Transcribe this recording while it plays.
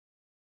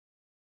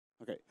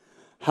Okay.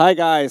 Hi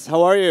guys,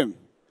 how are you?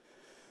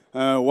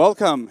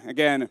 Welcome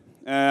again.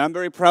 I'm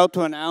very proud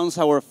to announce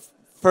our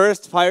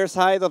first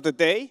fireside of the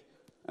day.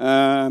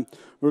 We're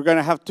going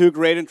to have two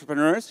great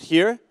entrepreneurs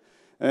here.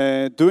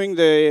 Doing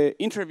the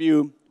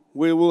interview,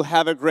 we will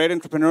have a great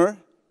entrepreneur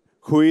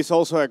who is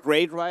also a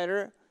great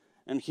writer,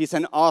 and he's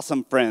an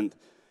awesome friend.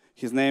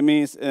 His name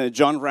is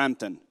John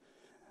Rampton.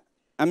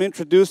 I'm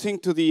introducing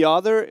to the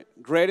other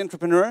great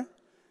entrepreneur.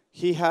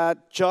 He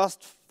had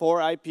just 4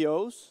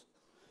 IPOs,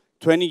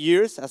 20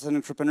 years as an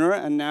entrepreneur,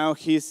 and now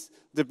he's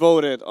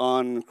devoted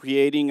on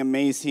creating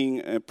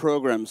amazing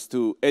programs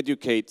to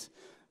educate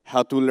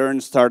how to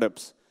learn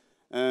startups.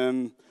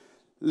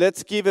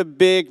 Let's give a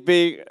big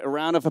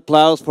round of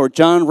applause for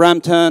John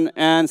Rampton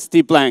and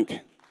Steve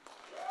Blank.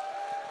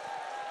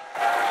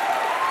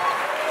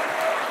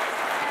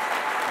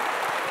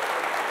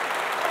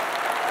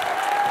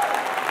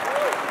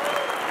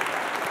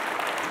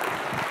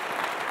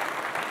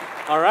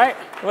 All right.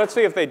 Let's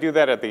see if they do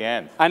that at the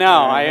end. I know.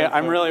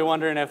 I'm really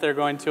wondering if they're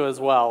going to as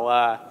well.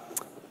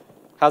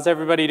 How's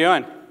everybody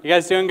doing? You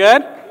guys doing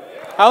good?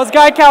 How was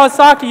Guy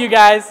Kawasaki, you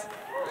guys?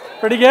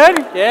 Pretty good?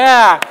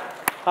 Yeah.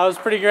 That was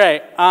pretty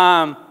great.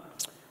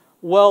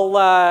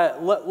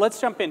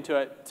 Let's jump into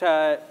it.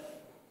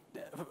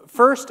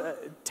 First,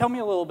 tell me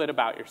a little bit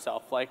about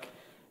yourself. Like,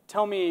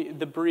 tell me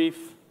the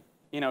brief,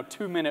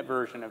 2-minute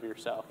version of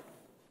yourself.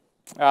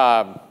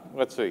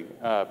 Let's see,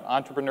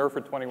 entrepreneur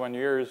for 21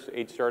 years,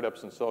 8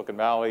 startups in Silicon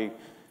Valley,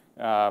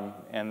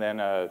 and then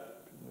a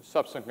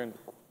subsequent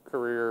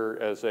career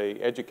as an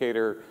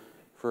educator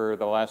for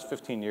the last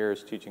 15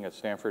 years, teaching at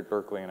Stanford,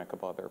 Berkeley, and a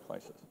couple other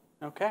places.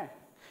 Okay.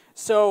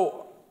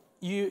 So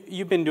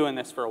you've been doing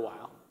this for a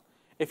while.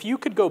 If you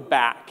could go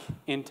back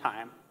in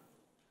time,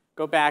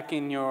 go back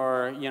in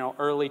your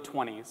early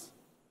 20s,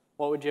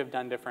 what would you have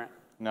done different?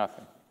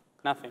 Nothing.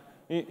 Nothing.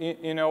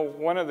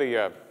 One of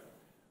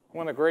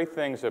the great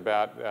things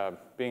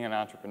about being an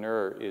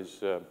entrepreneur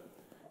is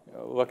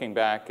looking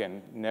back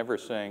and never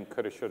saying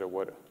coulda, shoulda,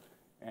 woulda.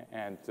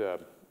 And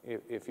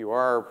if you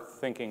are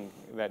thinking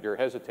that you're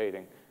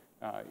hesitating,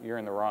 you're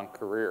in the wrong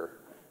career.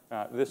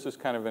 This is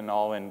kind of an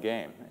all-in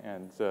game.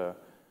 And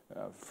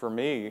for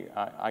me,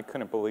 I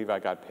couldn't believe I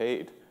got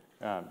paid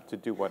to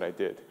do what I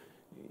did.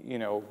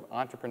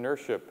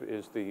 Entrepreneurship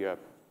is the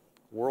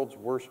world's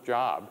worst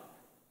job,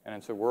 and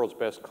it's the world's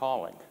best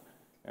calling.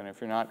 And if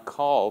you're not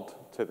called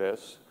to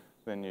this,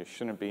 then you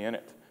shouldn't be in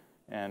it.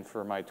 And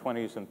for my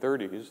 20s and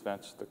 30s,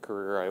 that's the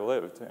career I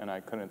lived, and I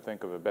couldn't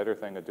think of a better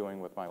thing to doing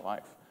with my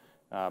life.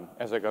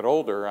 As I got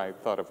older, I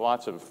thought of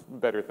lots of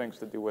better things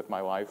to do with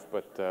my life,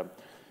 but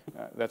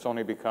that's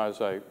only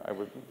because I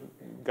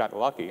got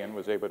lucky and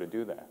was able to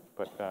do that.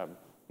 But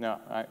no,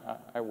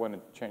 I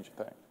wouldn't change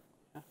a thing.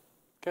 Yeah.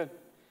 Good.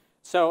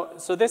 So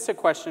this is a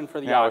question for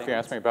the now, audience. If you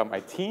ask me about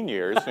my teen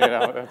years,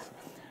 that's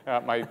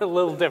a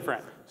little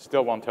different.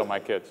 Still won't tell my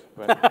kids.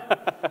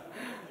 But.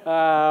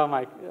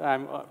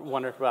 I'm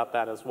wondering about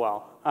that as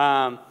well.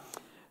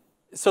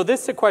 So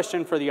this is a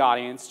question for the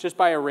audience, just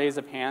by a raise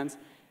of hands.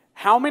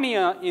 How many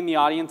in the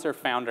audience are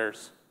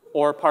founders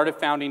or part of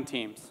founding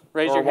teams?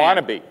 Raise your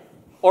hand.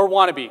 Or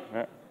wannabe.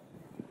 Yeah.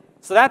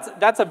 So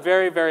that's a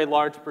very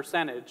large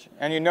percentage.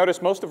 And you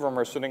notice most of them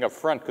are sitting up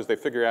front because they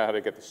figure out how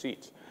to get the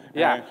seats.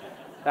 Yeah,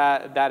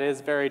 that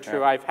is very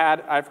true. Yeah.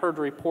 I've heard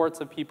reports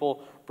of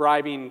people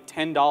bribing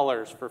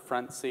 $10 for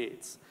front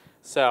seats.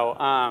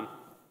 So.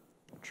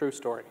 True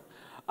story.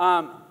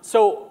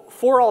 So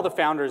for all the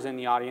founders in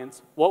the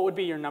audience, what would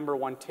be your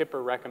 #1 tip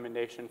or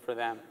recommendation for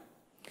them?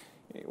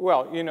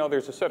 Well,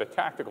 there's a set of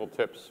tactical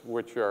tips,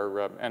 which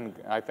are, and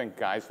I think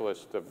Guy's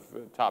list of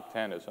top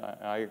 10 is,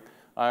 I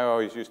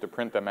always used to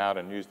print them out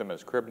and use them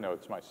as crib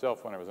notes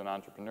myself when I was an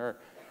entrepreneur.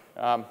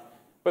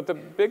 But the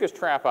biggest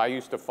trap I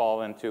used to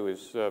fall into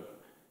is,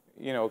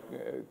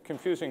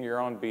 confusing your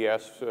own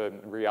BS,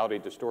 reality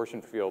distortion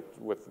field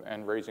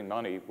and raising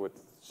money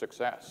with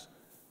success.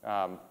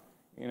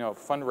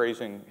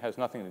 Fundraising has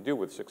nothing to do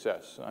with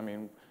success. I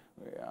mean,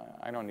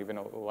 I don't even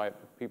let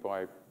people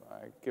I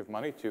give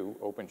money to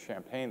open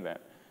champagne then.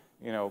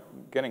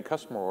 Getting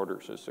customer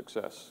orders is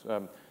success.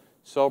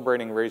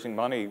 Celebrating raising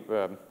money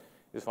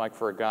is like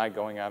for a guy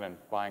going out and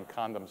buying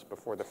condoms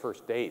before the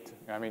first date.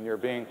 I mean, you're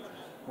being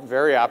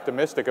very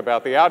optimistic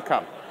about the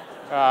outcome.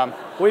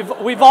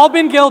 We've all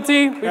been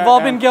guilty. We've all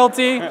been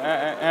guilty.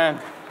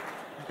 And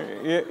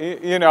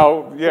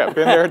yeah,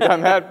 been there,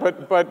 done that.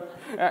 But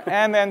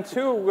and then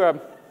too,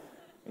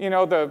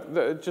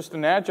 just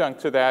an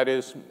adjunct to that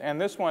is, and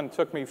this one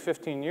took me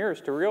 15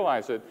 years to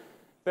realize it,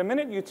 the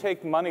minute you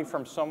take money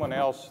from someone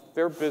else,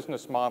 their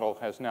business model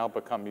has now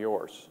become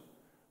yours.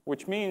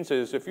 Which means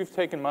is, if you've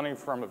taken money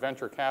from a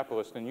venture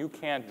capitalist and you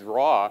can't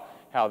draw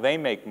how they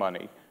make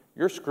money,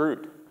 you're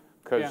screwed.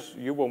 Because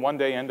you will one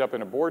day end up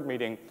in a board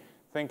meeting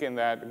thinking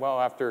that, well,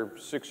 after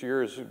 6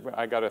 years,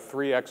 I got a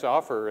 3x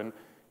offer, and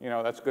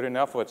that's good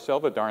enough, let's sell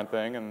the darn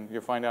thing, and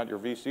you find out your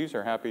VCs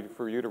are happy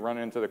for you to run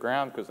into the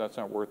ground because that's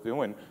not worth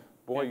doing.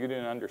 Boy, you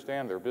didn't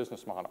understand their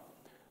business model.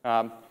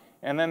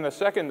 And then the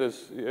second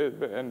is,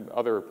 and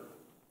other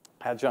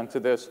adjunct to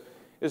this,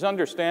 is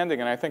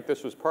understanding, and I think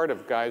this was part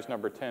of Guy's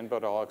number 10,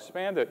 but I'll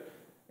expand it.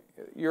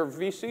 Your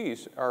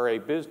VCs are a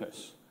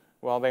business.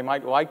 While they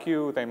might like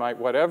you, they might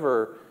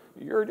whatever,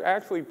 you're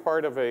actually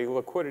part of a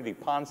liquidity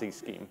Ponzi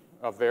scheme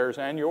of theirs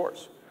and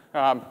yours.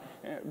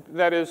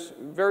 That is,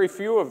 very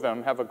few of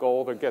them have a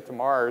goal to get to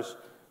Mars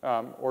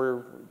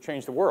or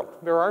change the world.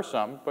 There are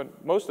some,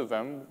 but most of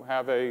them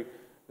have a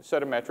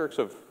set of metrics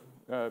of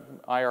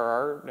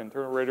IRR,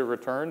 internal rate of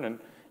return,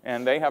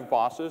 and they have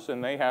bosses,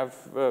 and they have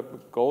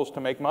goals to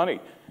make money.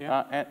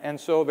 Yeah. And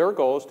so their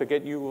goal is to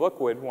get you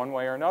liquid one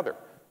way or another.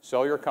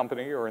 Sell your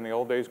company, or in the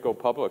old days, go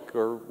public,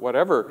 or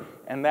whatever.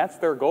 And that's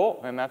their goal,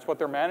 and that's what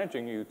they're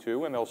managing you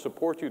to, and they'll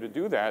support you to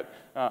do that.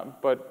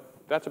 But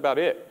that's about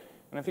it.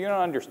 And if you don't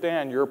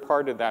understand you're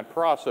part of that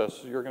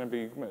process, you're going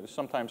to be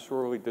sometimes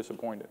sorely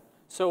disappointed.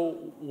 So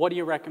what do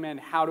you recommend?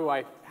 How do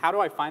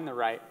I find the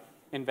right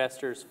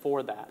investors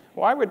for that?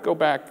 Well, I would go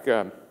back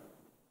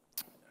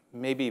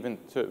maybe even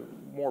to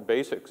more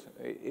basics.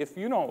 If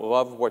you don't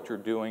love what you're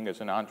doing as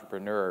an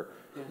entrepreneur,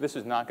 yeah, this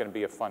is not going to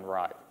be a fun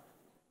ride.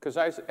 Because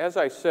as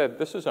I said,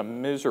 this is a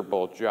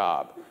miserable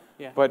job.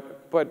 Yeah.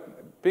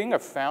 But being a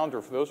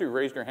founder, for those who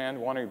raised your hand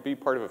wanting to be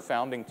part of a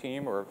founding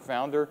team or a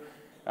founder,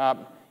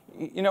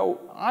 you know,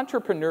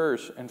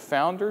 entrepreneurs and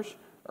founders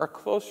are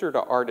closer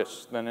to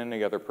artists than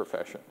any other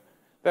profession.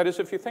 That is,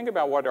 if you think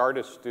about what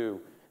artists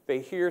do, they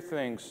hear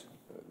things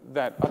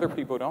that other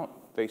people don't.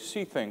 They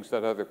see things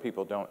that other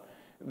people don't.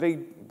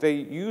 They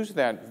use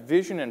that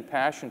vision and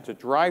passion to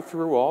drive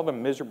through all the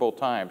miserable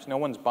times. No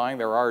one's buying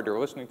their art or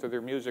listening to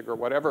their music or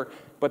whatever,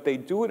 but they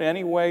do it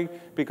anyway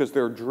because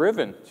they're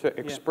driven to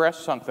express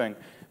something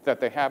that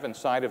they have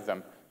inside of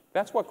them.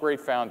 That's what great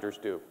founders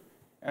do.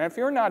 And if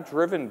you're not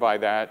driven by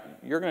that,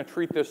 you're going to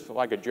treat this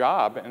like a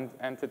job.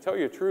 And to tell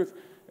you the truth,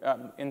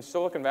 in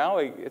Silicon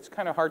Valley, it's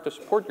kind of hard to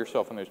support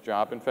yourself in this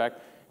job. In fact,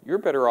 you're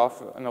better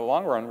off in the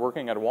long run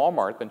working at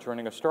Walmart than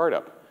joining a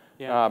startup.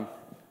 Yeah.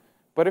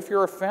 But if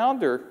you're a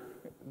founder,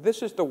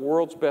 this is the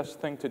world's best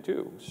thing to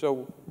do.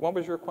 So what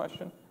was your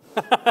question?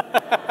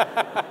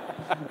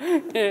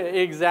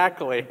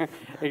 Exactly.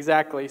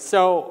 Exactly.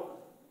 So,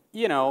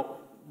 you know,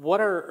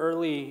 what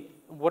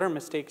are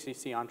mistakes you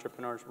see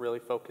entrepreneurs really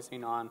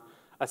focusing on,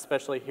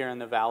 especially here in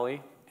the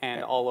Valley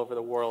and all over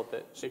the world,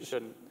 that they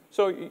shouldn't?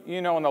 So,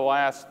 you know, in the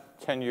last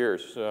 10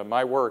 years,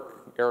 my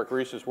work, Eric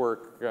Ries's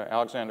work,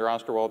 Alexander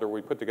Osterwalder,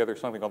 we put together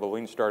something called the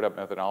Lean Startup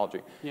Methodology.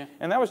 Yeah.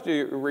 And that was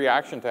the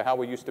reaction to how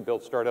we used to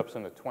build startups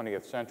in the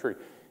 20th century.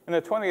 In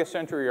the 20th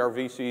century, our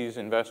VCs,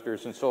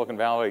 investors in Silicon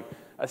Valley,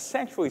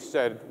 essentially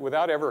said,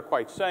 without ever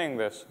quite saying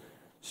this,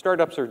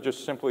 startups are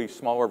just simply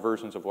smaller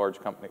versions of large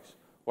companies.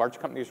 Large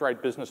companies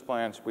write business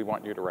plans. We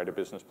want you to write a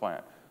business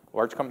plan.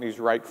 Large companies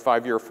write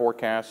 5-year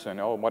forecasts, and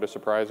oh, what a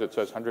surprise, it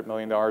says $100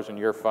 million in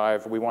year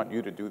 5. We want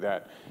you to do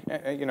that.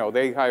 And, you know,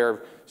 they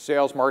hire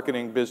sales,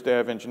 marketing, biz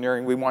dev,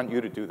 engineering. We want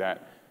you to do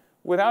that.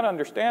 Without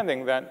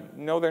understanding that,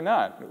 no, they're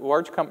not.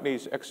 Large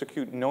companies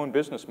execute known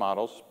business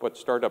models, but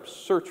startups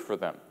search for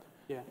them.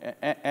 Yeah.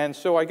 And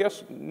so I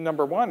guess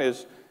number one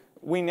is,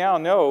 we now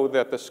know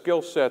that the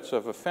skill sets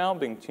of a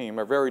founding team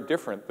are very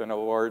different than a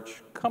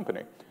large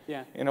company.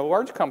 Yeah. In a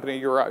large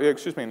company,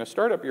 in a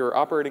startup, you're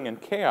operating in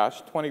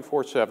chaos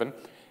 24/7,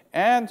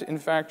 and in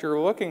fact, you're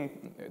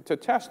looking to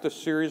test a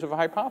series of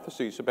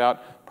hypotheses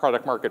about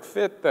product market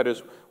fit. That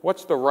is,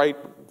 what's the right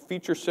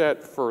feature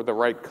set for the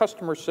right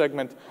customer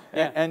segment,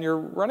 and you're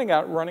running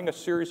a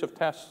series of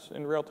tests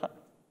in real time.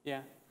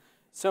 Yeah.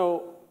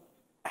 So,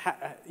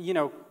 you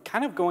know,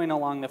 kind of going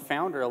along the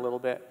founder a little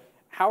bit,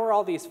 how are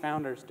all these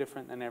founders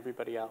different than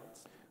everybody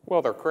else?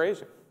 Well, they're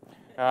crazy.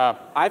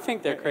 I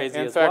think they're crazy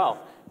as well.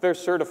 They're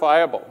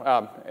certifiable.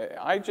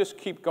 I just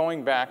keep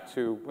going back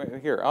to,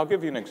 here, I'll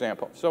give you an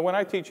example. So when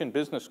I teach in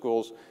business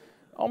schools,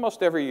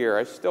 almost every year,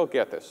 I still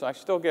get this. I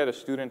still get a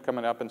student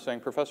coming up and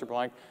saying, Professor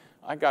Blank,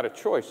 I got a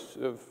choice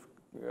of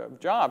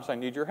jobs. I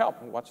need your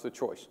help. And what's the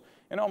choice?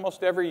 And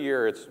almost every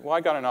year, it's, well,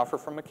 I got an offer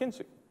from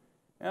McKinsey.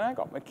 And I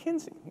go,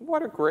 McKinsey,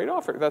 what a great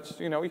offer. That's,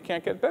 you know, you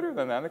can't get better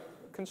than that.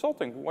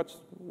 Consulting,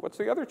 what's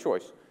the other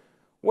choice?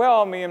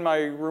 Well, me and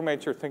my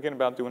roommates are thinking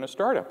about doing a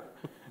startup.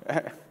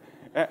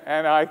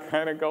 And I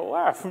kind of go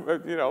laugh,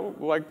 you know,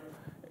 like,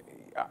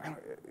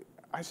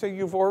 I say,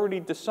 you've already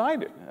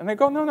decided. And they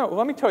go, no,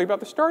 let me tell you about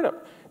the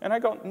startup. And I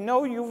go,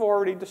 no, you've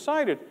already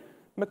decided.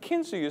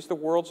 McKinsey is the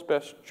world's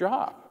best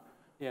job.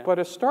 Yeah. But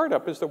a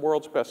startup is the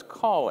world's best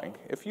calling.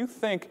 If you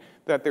think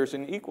that there's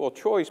an equal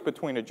choice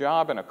between a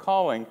job and a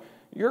calling,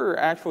 you're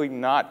actually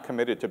not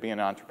committed to being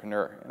an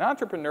entrepreneur. An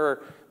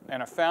entrepreneur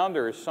and a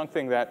founder is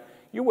something that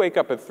you wake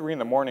up at 3 in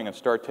the morning and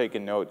start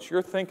taking notes.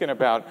 You're thinking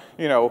about,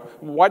 you know,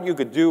 what you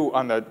could do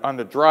on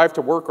the drive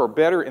to work, or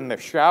better, in the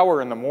shower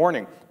in the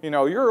morning. You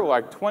know, you're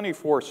like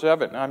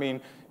 24/7. I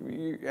mean,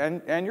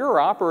 and you're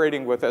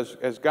operating with,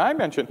 as Guy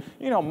mentioned,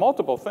 you know,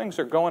 multiple things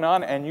are going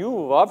on, and you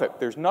love it.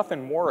 There's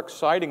nothing more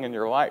exciting in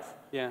your life.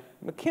 Yeah.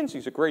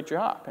 McKinsey's a great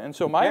job, and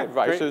so my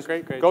advice is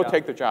go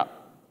take the job.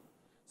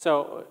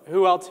 So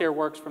who else here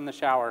works from the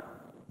shower?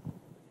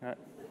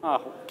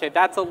 Oh, okay,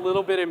 that's a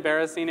little bit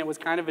embarrassing. It was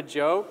kind of a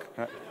joke,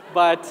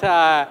 but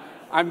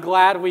I'm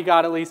glad we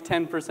got at least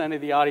 10%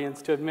 of the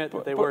audience to admit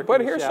that they work in the shower.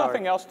 But here's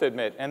something else to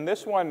admit, and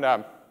this one,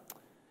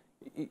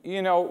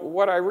 you know,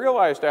 what I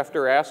realized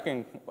after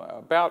asking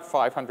about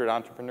 500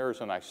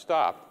 entrepreneurs, and I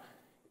stopped,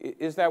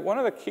 is that one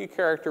of the key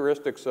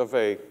characteristics of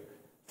a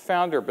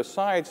founder,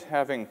 besides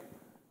having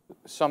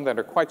some that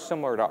are quite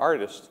similar to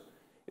artists,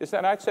 is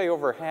that I'd say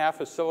over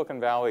half of Silicon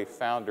Valley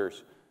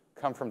founders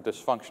come from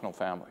dysfunctional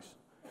families.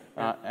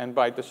 And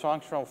by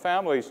dysfunctional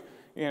families,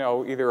 you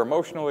know, either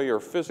emotionally or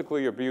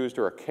physically abused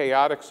or a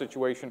chaotic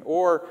situation,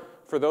 or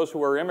for those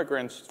who are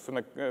immigrants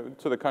from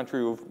to the country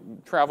who've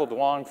traveled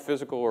long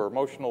physical or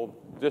emotional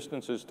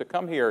distances to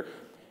come here.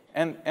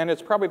 And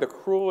it's probably the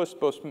cruelest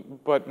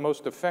but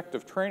most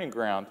effective training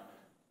ground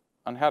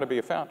on how to be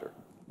a founder.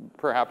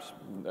 Perhaps,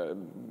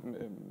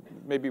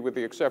 maybe with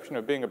the exception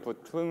of being a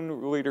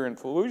platoon leader in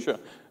Fallujah.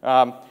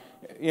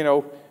 You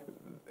know,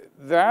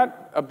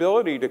 that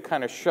ability to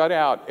kind of shut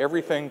out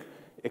everything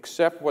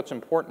except what's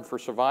important for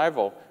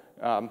survival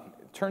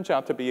turns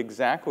out to be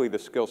exactly the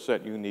skill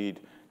set you need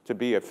to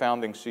be a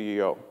founding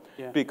CEO.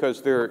 Yeah.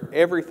 Because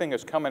everything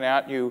is coming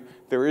at you,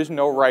 there is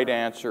no right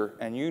answer,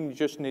 and you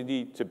just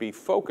need to be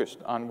focused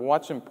on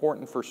what's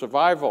important for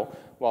survival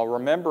while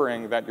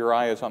remembering that your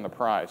eye is on the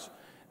prize.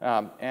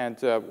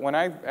 When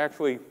I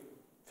actually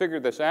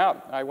figured this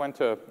out, I went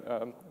to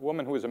a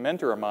woman who was a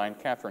mentor of mine,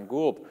 Catherine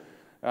Gould,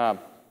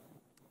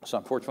 who's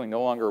unfortunately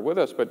no longer with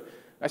us, but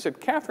I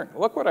said, Catherine,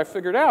 look what I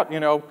figured out. You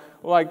know,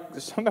 like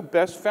some of the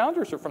best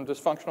founders are from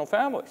dysfunctional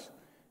families.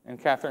 And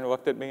Catherine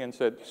looked at me and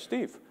said,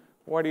 Steve,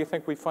 why do you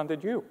think we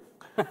funded you?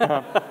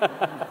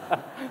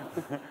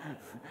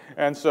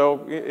 And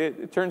so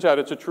it turns out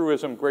it's a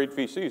truism. Great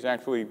VCs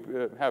actually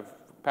have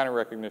pattern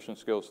recognition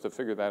skills to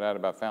figure that out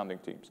about founding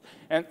teams.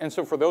 And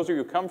so for those of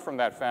you who come from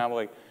that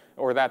family,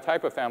 or that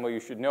type of family,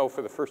 you should know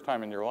for the first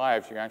time in your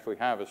lives you actually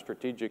have a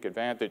strategic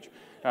advantage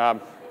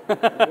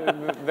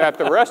that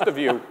the rest of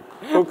you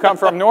who come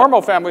from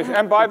normal families,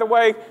 and by the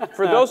way,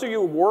 for those of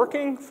you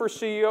working for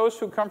CEOs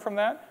who come from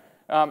that,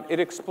 it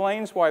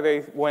explains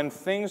why when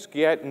things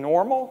get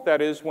normal,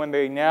 that is when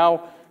they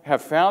now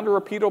have found a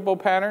repeatable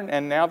pattern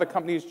and now the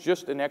company is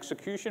just in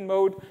execution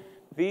mode,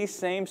 these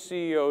same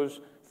CEOs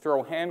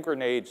throw hand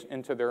grenades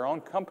into their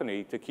own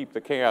company to keep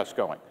the chaos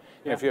going.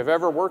 Yeah. If you've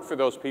ever worked for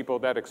those people,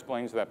 that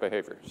explains that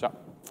behavior. So,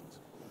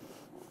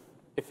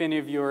 if any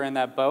of you are in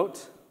that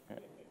boat,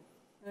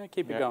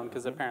 keep it going,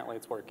 because apparently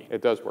it's working.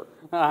 It does work.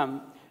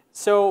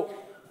 So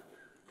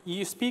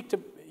you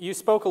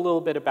spoke a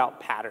little bit about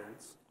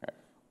patterns. Right.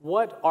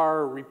 What are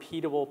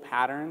repeatable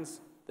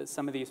patterns that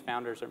some of these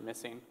founders are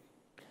missing?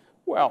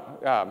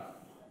 Well,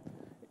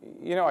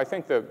 you know, I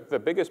think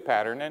the biggest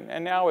pattern,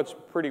 and now it's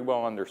pretty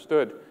well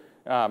understood,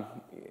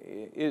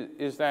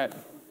 is that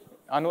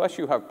unless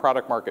you have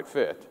product market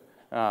fit,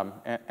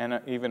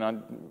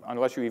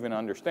 unless you even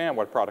understand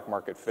what product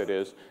market fit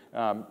is,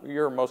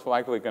 you're most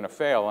likely going to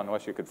fail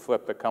unless you could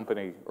flip the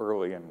company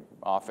early and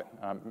often.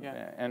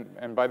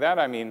 And by that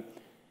I mean,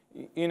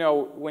 you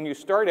know, when you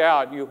start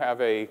out, you have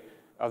a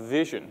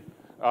vision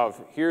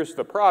of here's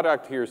the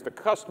product, here's the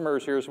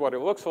customers, here's what it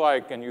looks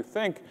like, and you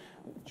think,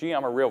 gee,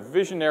 I'm a real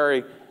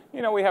visionary.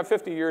 You know, we have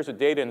 50 years of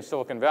data in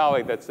Silicon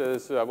Valley that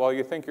says, well,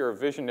 you think you're a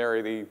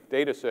visionary, the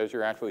data says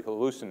you're actually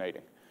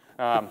hallucinating.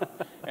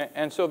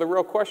 And so the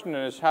real question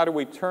is, how do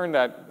we turn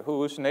that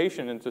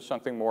hallucination into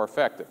something more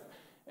effective?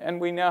 And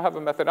we now have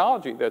a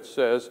methodology that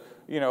says,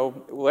 you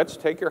know, let's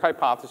take your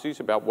hypotheses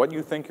about what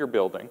you think you're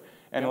building,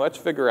 and let's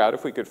figure out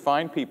if we could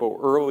find people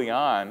early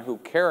on who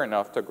care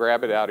enough to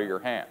grab it out of your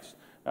hands.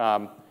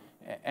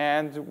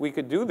 And we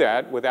could do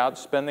that without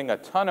spending a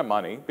ton of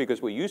money,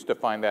 because we used to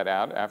find that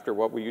out after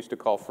what we used to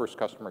call first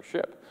customer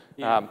ship.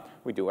 Yeah.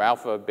 We do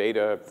alpha,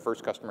 beta,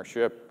 first customer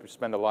ship,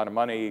 spend a lot of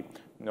money,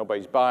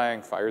 nobody's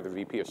buying, fire the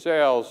VP of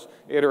sales,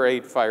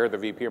 iterate, fire the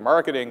VP of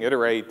marketing,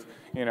 iterate,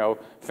 you know,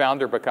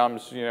 founder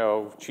becomes, you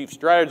know, chief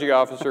strategy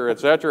officer, et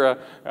cetera,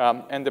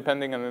 and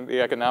depending on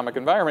the economic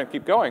environment,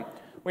 keep going.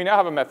 We now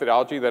have a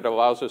methodology that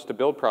allows us to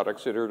build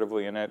products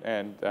iteratively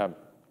and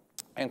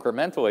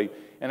incrementally,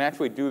 and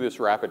actually do this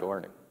rapid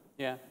learning.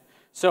 Yeah.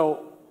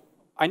 So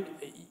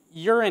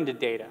you're into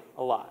data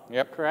a lot,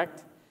 yep.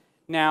 Correct?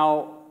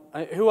 Now,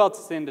 who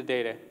else is into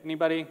data?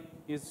 Anybody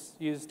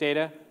use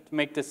data to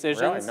make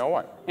decisions? Really? No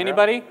one.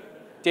 Anybody? Really?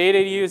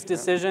 Data to use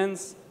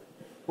decisions?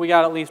 We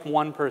got at least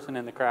one person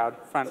in the crowd,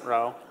 front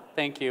row.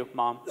 Thank you,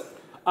 Mom.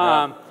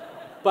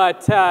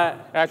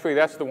 Actually,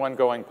 that's the one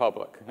going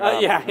public.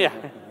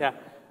 Yeah.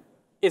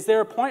 Is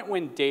there a point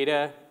when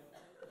data,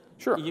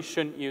 sure, you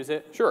shouldn't use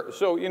it? Sure.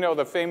 So, you know,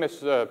 the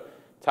famous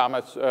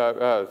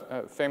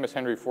famous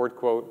Henry Ford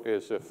quote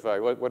is, if I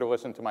would have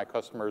listened to my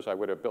customers, I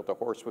would have built a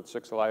horse with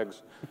 6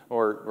 legs,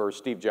 or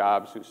Steve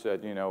Jobs, who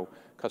said, you know,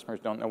 customers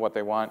don't know what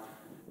they want.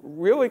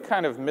 Really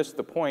kind of missed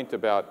the point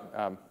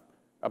about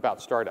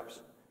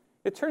startups.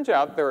 It turns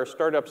out there are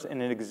startups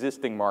in an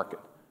existing market.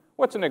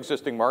 What's an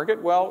existing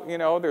market? Well, you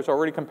know, there's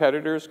already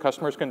competitors.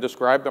 Customers can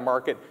describe the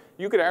market.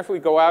 You could actually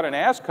go out and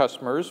ask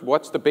customers,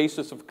 what's the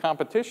basis of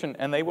competition,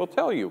 and they will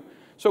tell you.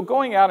 So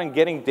going out and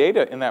getting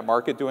data in that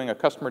market, doing a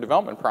customer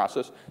development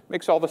process,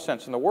 makes all the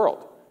sense in the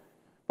world.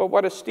 But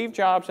what Steve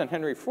Jobs and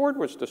Henry Ford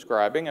was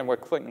describing, and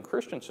what Clayton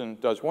Christensen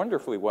does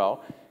wonderfully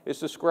well, is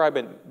describe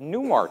a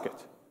new market.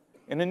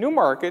 In a new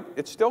market,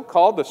 it's still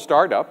called a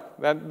startup.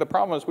 The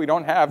problem is we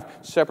don't have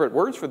separate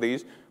words for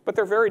these, but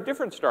they're very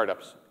different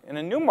startups. In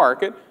a new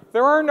market,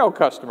 there are no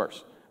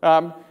customers.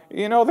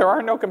 You know, there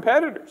are no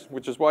competitors,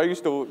 which is why I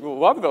used to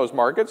love those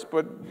markets,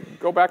 but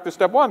go back to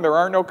step one, there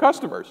are no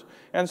customers.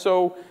 And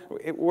so,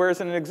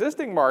 whereas in an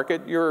existing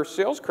market, your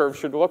sales curve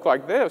should look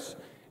like this,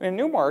 in a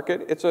new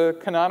market, it's a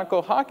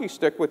canonical hockey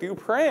stick with you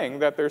praying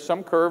that there's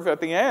some curve at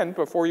the end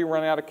before you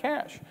run out of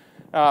cash.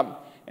 And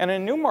in a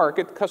new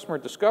market, customer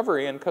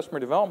discovery and customer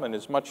development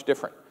is much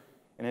different.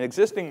 In an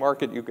existing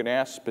market, you can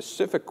ask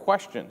specific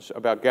questions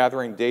about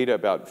gathering data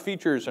about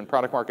features and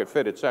product market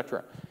fit, et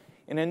cetera.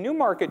 In a new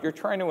market, you're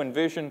trying to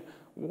envision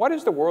what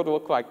does the world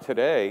look like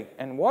today,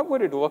 and what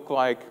would it look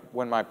like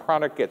when my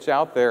product gets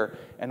out there,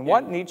 and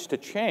what needs to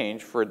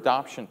change for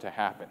adoption to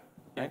happen.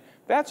 Right?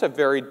 That's a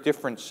very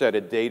different set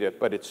of data,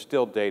 but it's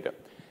still data.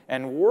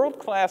 And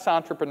world-class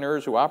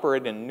entrepreneurs who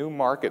operate in new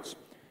markets,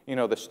 you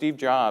know, the Steve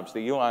Jobs,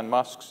 the Elon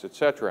Musks, et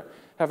cetera,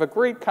 have a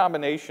great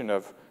combination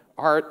of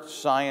art,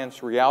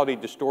 science, reality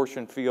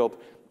distortion field,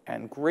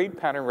 and great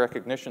pattern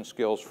recognition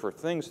skills for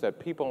things that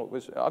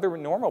other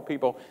normal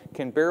people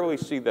can barely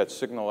see that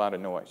signal out of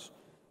noise.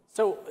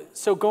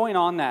 So going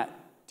on that,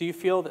 do you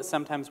feel that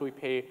sometimes we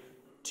pay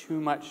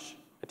too much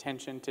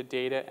attention to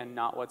data and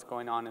not what's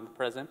going on in the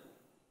present?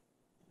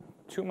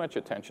 Too much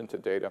attention to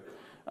data.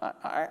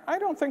 I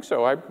don't think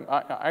so.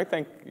 I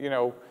think, you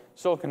know,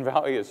 Silicon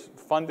Valley is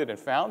funded and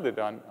founded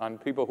on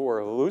people who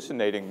are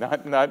hallucinating,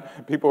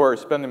 not people who are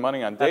spending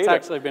money on data. That's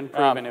actually been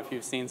proven if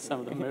you've seen some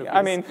of the movies.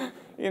 I mean,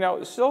 you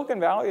know, Silicon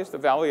Valley is the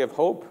valley of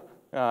hope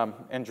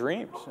and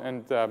dreams.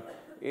 And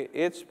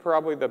it's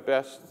probably the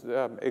best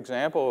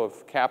example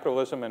of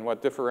capitalism and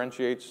what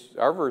differentiates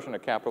our version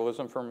of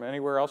capitalism from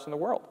anywhere else in the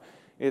world.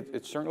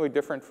 It's certainly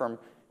different from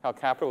how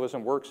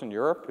capitalism works in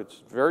Europe.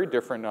 It's very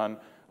different on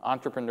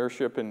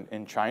entrepreneurship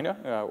in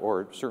China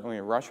or certainly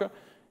in Russia.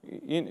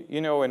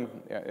 You know, and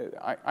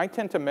I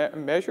tend to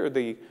measure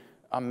the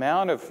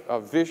amount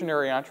of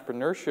visionary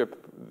entrepreneurship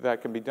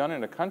that can be done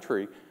in a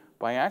country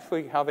by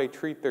actually how they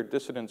treat their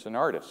dissidents and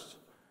artists.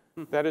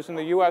 That is, in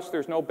the US,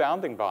 there's no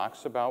bounding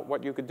box about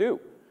what you could do.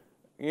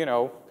 You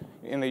know,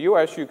 in the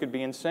US, you could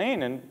be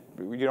insane and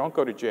you don't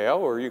go to jail,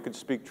 or you could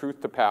speak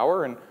truth to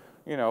power. And,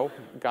 you know,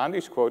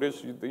 Gandhi's quote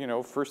is, you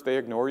know, first they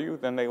ignore you,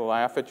 then they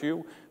laugh at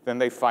you, then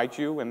they fight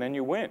you, and then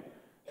you win.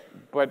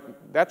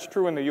 But that's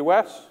true in the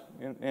US.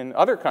 In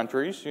other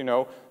countries, you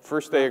know,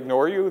 first they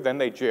ignore you, then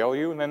they jail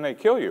you, and then they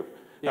kill you.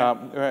 Yeah.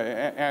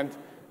 And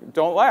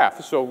don't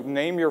laugh. So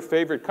name your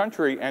favorite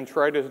country and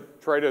try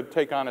to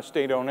take on a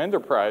state-owned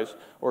enterprise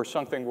or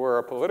something where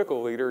a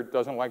political leader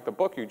doesn't like the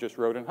book you just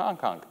wrote in Hong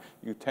Kong.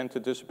 You tend to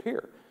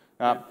disappear.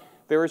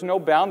 There is no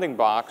bounding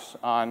box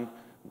on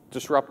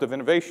disruptive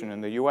innovation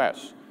in the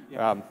US.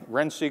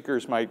 Rent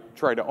seekers might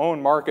try to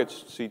own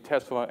markets, see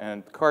Tesla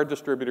and car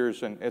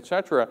distributors and et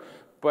cetera,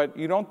 but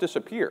you don't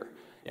disappear.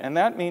 And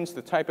that means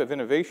the type of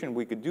innovation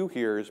we could do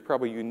here is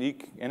probably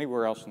unique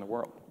anywhere else in the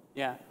world.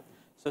 Yeah.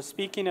 So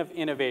speaking of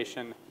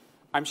innovation,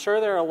 I'm sure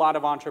there are a lot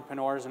of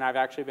entrepreneurs, and I've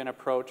actually been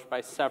approached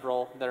by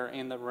several that are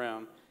in the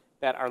room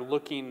that are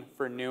looking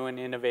for new and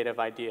innovative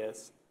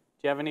ideas.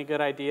 Do you have any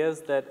good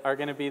ideas that are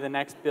going to be the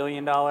next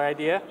billion-dollar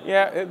idea?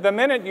 Yeah, the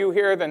minute you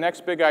hear the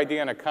next big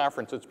idea in a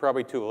conference, it's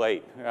probably too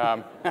late.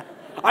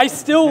 I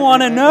still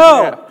want to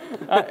know.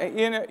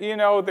 Yeah. You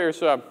know,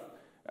 there's a,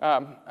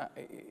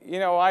 you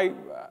know, I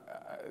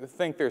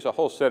think there's a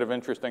whole set of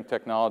interesting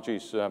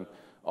technologies,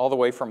 all the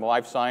way from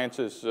life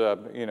sciences,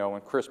 you know,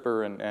 and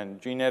CRISPR and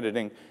gene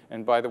editing.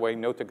 And by the way,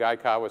 note to Guy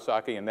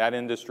Kawasaki, in that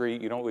industry,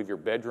 you don't leave your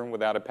bedroom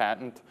without a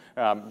patent.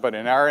 But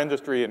in our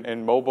industry,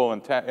 in mobile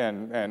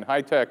and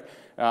high tech,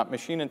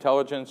 machine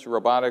intelligence,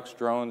 robotics,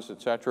 drones,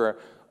 et cetera,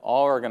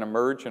 all are going to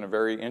merge in a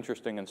very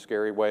interesting and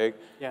scary way.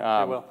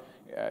 Yeah, they will.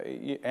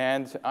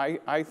 And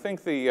I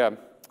think the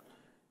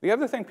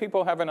other thing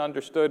people haven't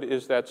understood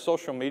is that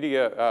social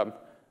media,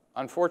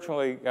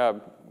 unfortunately,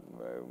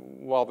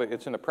 while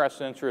it's in the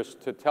press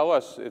interest to tell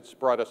us it's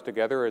brought us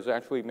together, has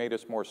actually made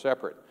us more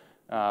separate.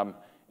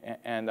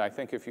 And I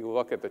think if you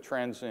look at the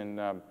trends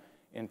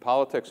in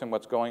politics and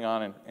what's going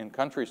on in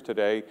countries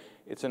today,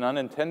 it's an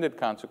unintended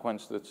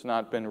consequence that's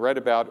not been read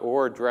about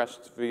or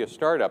addressed via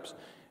startups.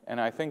 And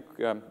I think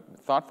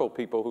thoughtful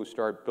people who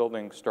start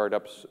building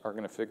startups are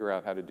going to figure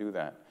out how to do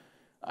that.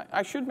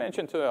 I should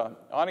mention to the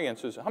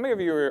audiences, how many of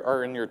you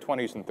are in your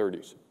 20s and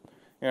 30s?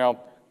 You know,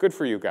 good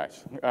for you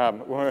guys.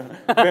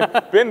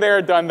 Been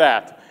there, done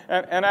that.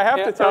 And I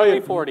have to tell you,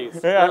 early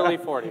 40s, early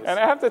 40s. And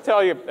I have to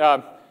tell you,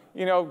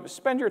 you know,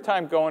 spend your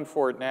time going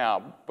for it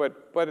now.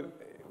 But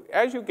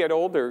as you get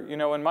older, you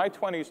know, in my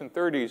 20s and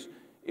 30s,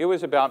 it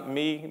was about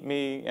me,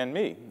 me, and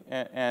me.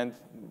 And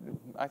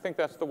I think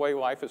that's the way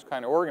life is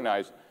kind of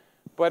organized.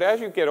 But as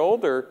you get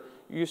older,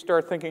 you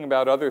start thinking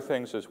about other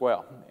things as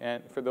well.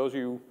 And for those of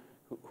you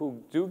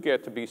who do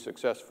get to be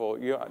successful,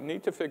 you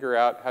need to figure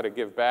out how to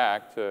give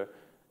back to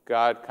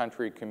God,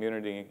 country,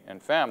 community,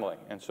 and family.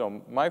 And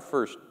so my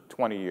first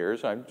 20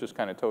 years, I just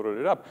kind of totaled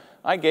it up.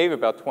 I gave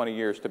about 20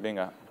 years to being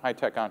a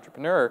high-tech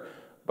entrepreneur,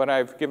 but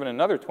I've given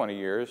another 20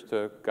 years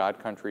to God,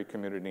 country,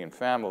 community, and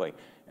family.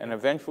 And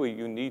eventually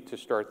you need to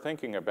start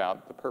thinking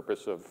about the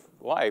purpose of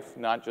life,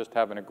 not just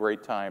having a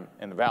great time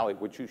in the valley,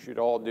 which you should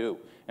all do.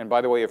 And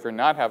by the way, if you're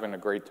not having a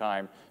great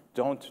time,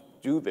 don't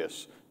do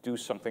this. Do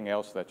something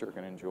else that you're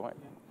going to enjoy.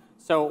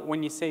 So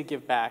when you say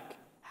give back,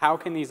 how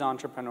can these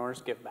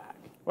entrepreneurs give back?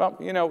 Well,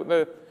 you know,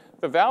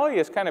 the Valley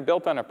is kind of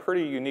built on a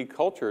pretty unique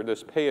culture,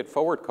 this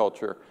pay-it-forward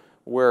culture,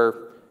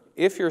 where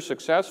if you're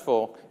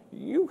successful,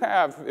 you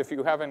have, if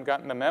you haven't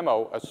gotten the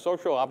memo, a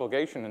social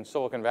obligation in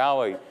Silicon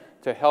Valley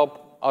to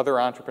help other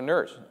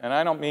entrepreneurs. And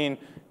I don't mean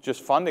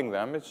just funding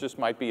them. It just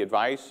might be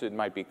advice, it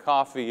might be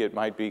coffee, it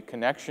might be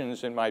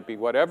connections, it might be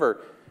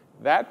whatever.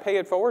 That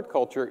pay-it-forward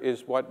culture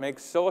is what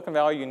makes Silicon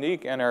Valley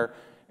unique, and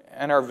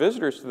our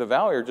visitors to the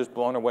Valley are just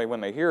blown away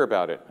when they hear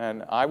about it.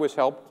 And I was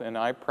helped, and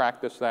I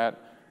practice that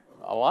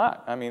a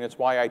lot. I mean, it's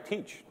why I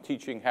teach.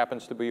 Teaching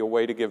happens to be a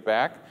way to give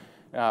back.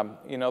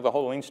 You know, the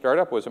whole Lean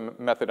Startup was a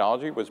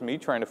methodology. It was me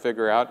trying to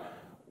figure out,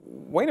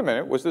 wait a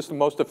minute, was this the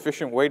most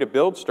efficient way to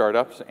build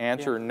startups?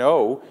 Answer,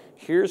 no.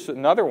 Here's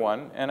another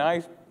one. And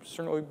I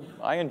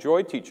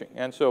enjoy teaching.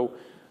 And so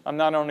I'm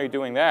not only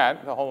doing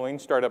that, the whole Lean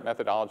Startup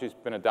methodology has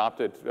been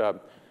adopted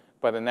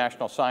by the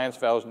National Science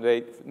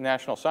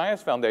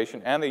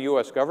Foundation and the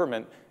US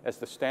government as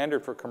the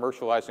standard for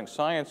commercializing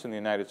science in the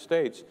United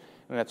States.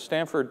 And at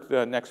Stanford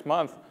next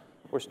month,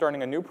 we're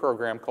starting a new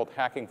program called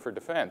Hacking for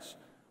Defense,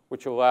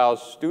 which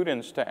allows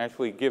students to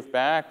actually give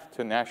back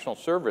to national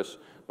service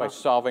by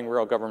solving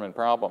real government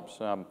problems.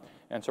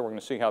 And so we're going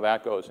to see how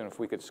that goes. And if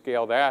we could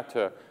scale that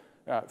to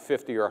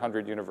 50 or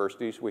 100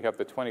 universities, we have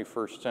the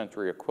 21st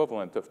century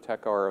equivalent of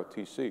tech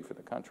ROTC for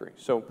the country.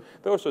 So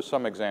those are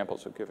some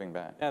examples of giving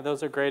back. Yeah,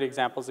 those are great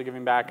examples of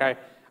giving back.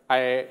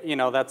 You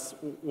know, that's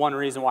one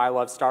reason why I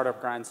love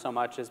Startup Grind so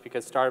much, is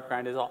because Startup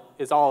Grind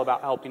is all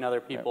about helping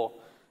other people.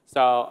 Yeah.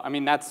 So, I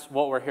mean, that's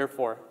what we're here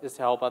for, is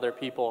to help other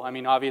people. I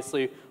mean,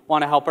 obviously, we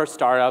want to help our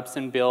startups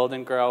and build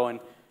and grow and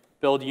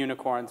build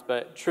unicorns,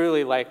 but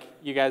truly, like,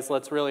 you guys,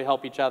 let's really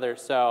help each other.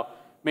 So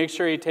make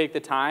sure you take the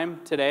time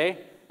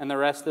today and the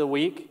rest of the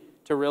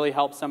week to really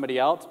help somebody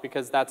else,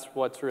 because that's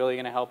what's really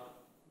going to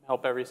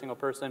help every single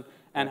person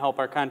and help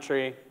our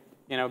country,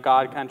 you know,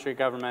 God, country,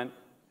 government,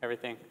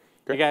 everything.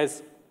 Great. You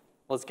guys,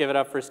 let's give it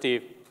up for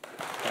Steve.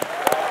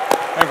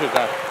 Thank you,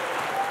 John.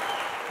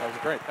 That was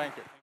great. Thank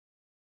you.